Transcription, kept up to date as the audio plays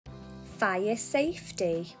Fire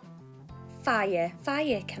safety. Fire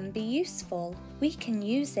can be useful. We can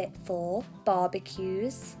use it for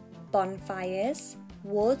barbecues, bonfires,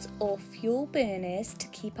 wood or fuel burners to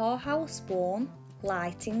keep our house warm,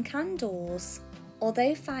 lighting candles.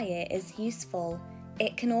 Although fire is useful,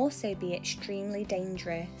 it can also be extremely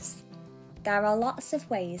dangerous. There are lots of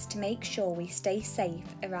ways to make sure we stay safe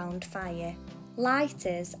around fire.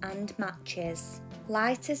 Lighters and matches.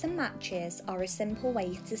 Lighters and matches are a simple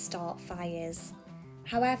way to start fires.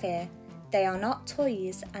 However, they are not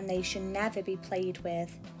toys and they should never be played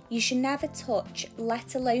with. You should never touch,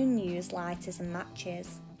 let alone use lighters and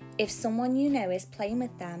matches. If someone you know is playing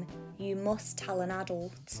with them, you must tell an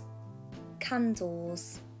adult.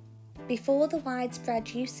 Candles. Before the widespread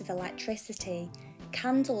use of electricity,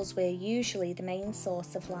 candles were usually the main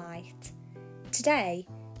source of light. Today,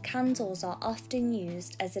 candles are often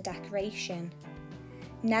used as a decoration.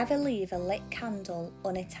 Never leave a lit candle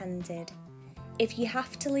unattended. If you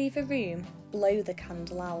have to leave a room, blow the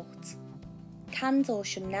candle out. Candles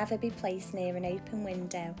should never be placed near an open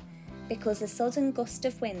window because a sudden gust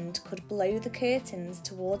of wind could blow the curtains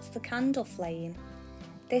towards the candle flame.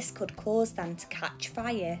 This could cause them to catch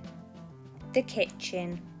fire. The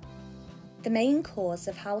kitchen. The main cause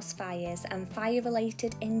of house fires and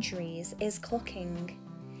fire-related injuries is cooking.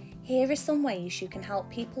 Here are some ways you can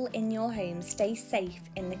help people in your home stay safe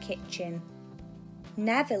in the kitchen.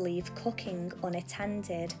 Never leave cooking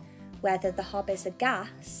unattended, whether the hob is a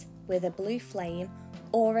gas with a blue flame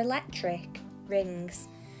or electric rings.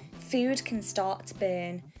 Food can start to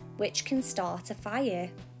burn, which can start a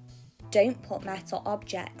fire. Don't put metal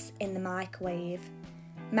objects in the microwave.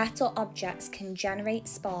 Metal objects can generate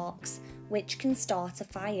sparks, which can start a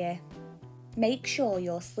fire. Make sure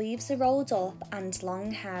your sleeves are rolled up and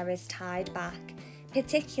long hair is tied back,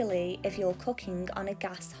 particularly if you're cooking on a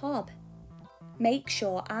gas hob. Make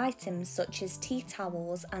sure items such as tea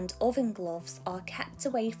towels and oven gloves are kept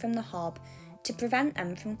away from the hob to prevent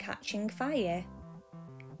them from catching fire.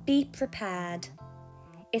 Be prepared.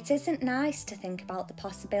 It isn't nice to think about the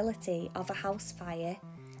possibility of a house fire.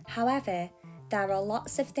 However, there are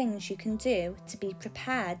lots of things you can do to be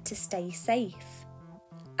prepared to stay safe.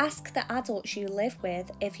 Ask the adults you live with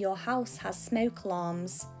if your house has smoke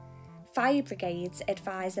alarms. Fire brigades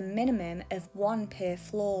advise a minimum of 1 per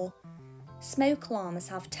floor. Smoke alarms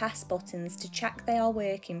have test buttons to check they are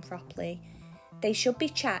working properly. They should be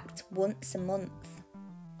checked once a month.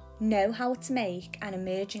 Know how to make an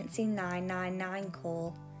emergency 999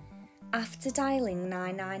 call. After dialing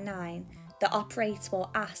 999, the operator will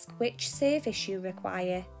ask which service you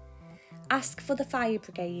require. Ask for the fire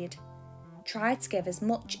brigade. Try to give as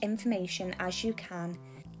much information as you can.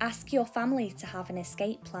 Ask your family to have an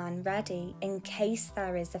escape plan ready in case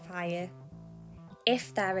there is a fire.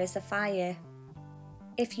 If there is a fire.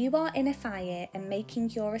 If you are in a fire and making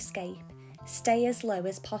your escape, stay as low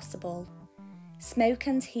as possible. Smoke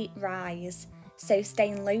and heat rise, so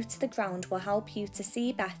staying low to the ground will help you to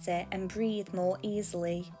see better and breathe more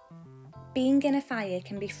easily. Being in a fire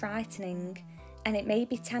can be frightening, and it may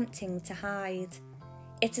be tempting to hide.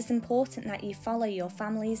 It is important that you follow your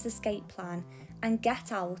family's escape plan and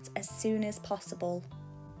get out as soon as possible.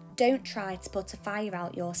 Don't try to put a fire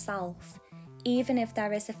out yourself, even if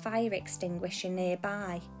there is a fire extinguisher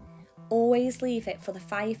nearby. Always leave it for the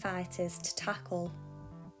firefighters to tackle.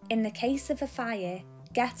 In the case of a fire,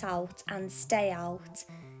 get out and stay out.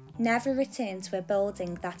 Never return to a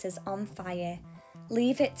building that is on fire.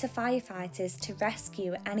 Leave it to firefighters to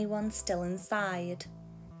rescue anyone still inside.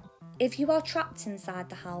 If you are trapped inside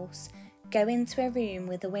the house, go into a room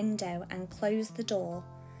with a window and close the door.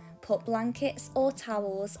 Put blankets or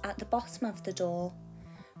towels at the bottom of the door.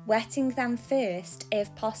 Wetting them first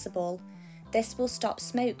if possible. This will stop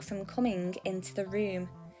smoke from coming into the room.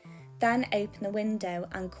 Then open the window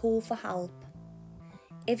and call for help.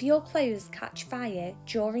 If your clothes catch fire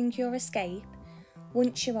during your escape,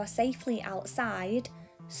 once you are safely outside,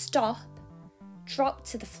 stop, drop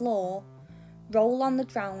to the floor, roll on the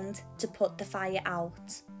ground to put the fire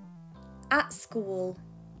out. At school.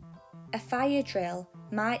 A fire drill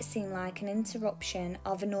might seem like an interruption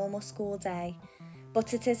of a normal school day,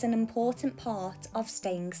 but it is an important part of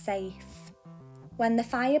staying safe. When the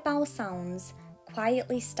fire bell sounds,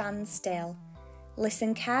 quietly stand still.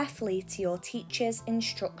 Listen carefully to your teacher's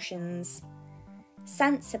instructions.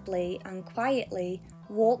 Sensibly and quietly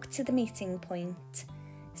walk to the meeting point.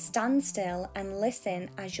 Stand still and listen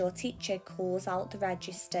as your teacher calls out the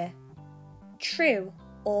register. True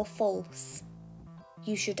or false?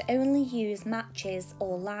 You should only use matches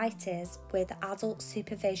or lighters with adult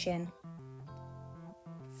supervision.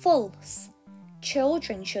 False.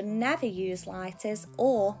 Children should never use lighters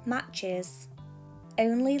or matches.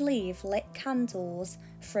 Only leave lit candles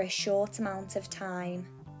for a short amount of time.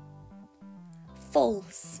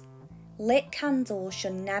 False. Lit candles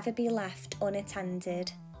should never be left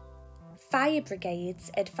unattended. Fire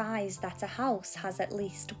brigades advise that a house has at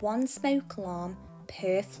least one smoke alarm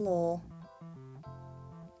per floor.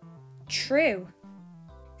 True.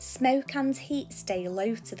 Smoke and heat stay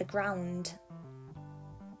low to the ground.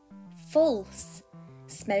 False.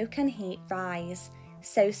 Smoke and heat rise,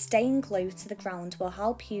 so staying low to the ground will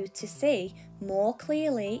help you to see more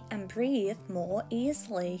clearly and breathe more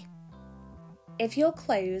easily. If your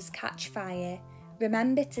clothes catch fire,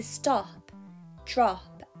 remember to stop,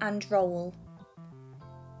 drop and roll.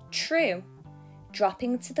 True.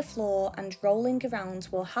 Dropping to the floor and rolling around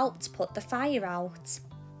will help to put the fire out.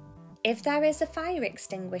 If there is a fire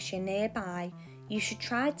extinguisher nearby, you should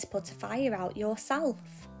try to put a fire out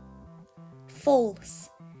yourself. False.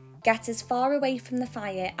 Get as far away from the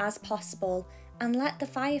fire as possible and let the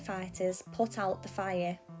firefighters put out the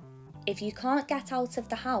fire. If you can't get out of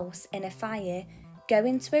the house in a fire, go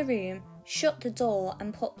into a room, shut the door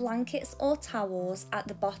and put blankets or towels at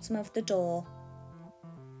the bottom of the door.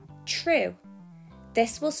 True.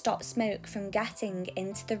 This will stop smoke from getting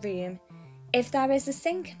into the room. If there is a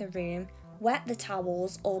sink in the room, wet the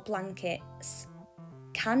towels or blankets.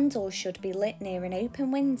 Candles should be lit near an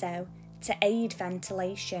open window to aid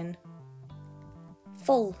ventilation.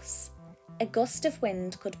 False. A gust of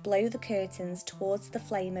wind could blow the curtains towards the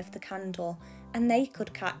flame of the candle and they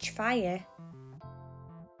could catch fire.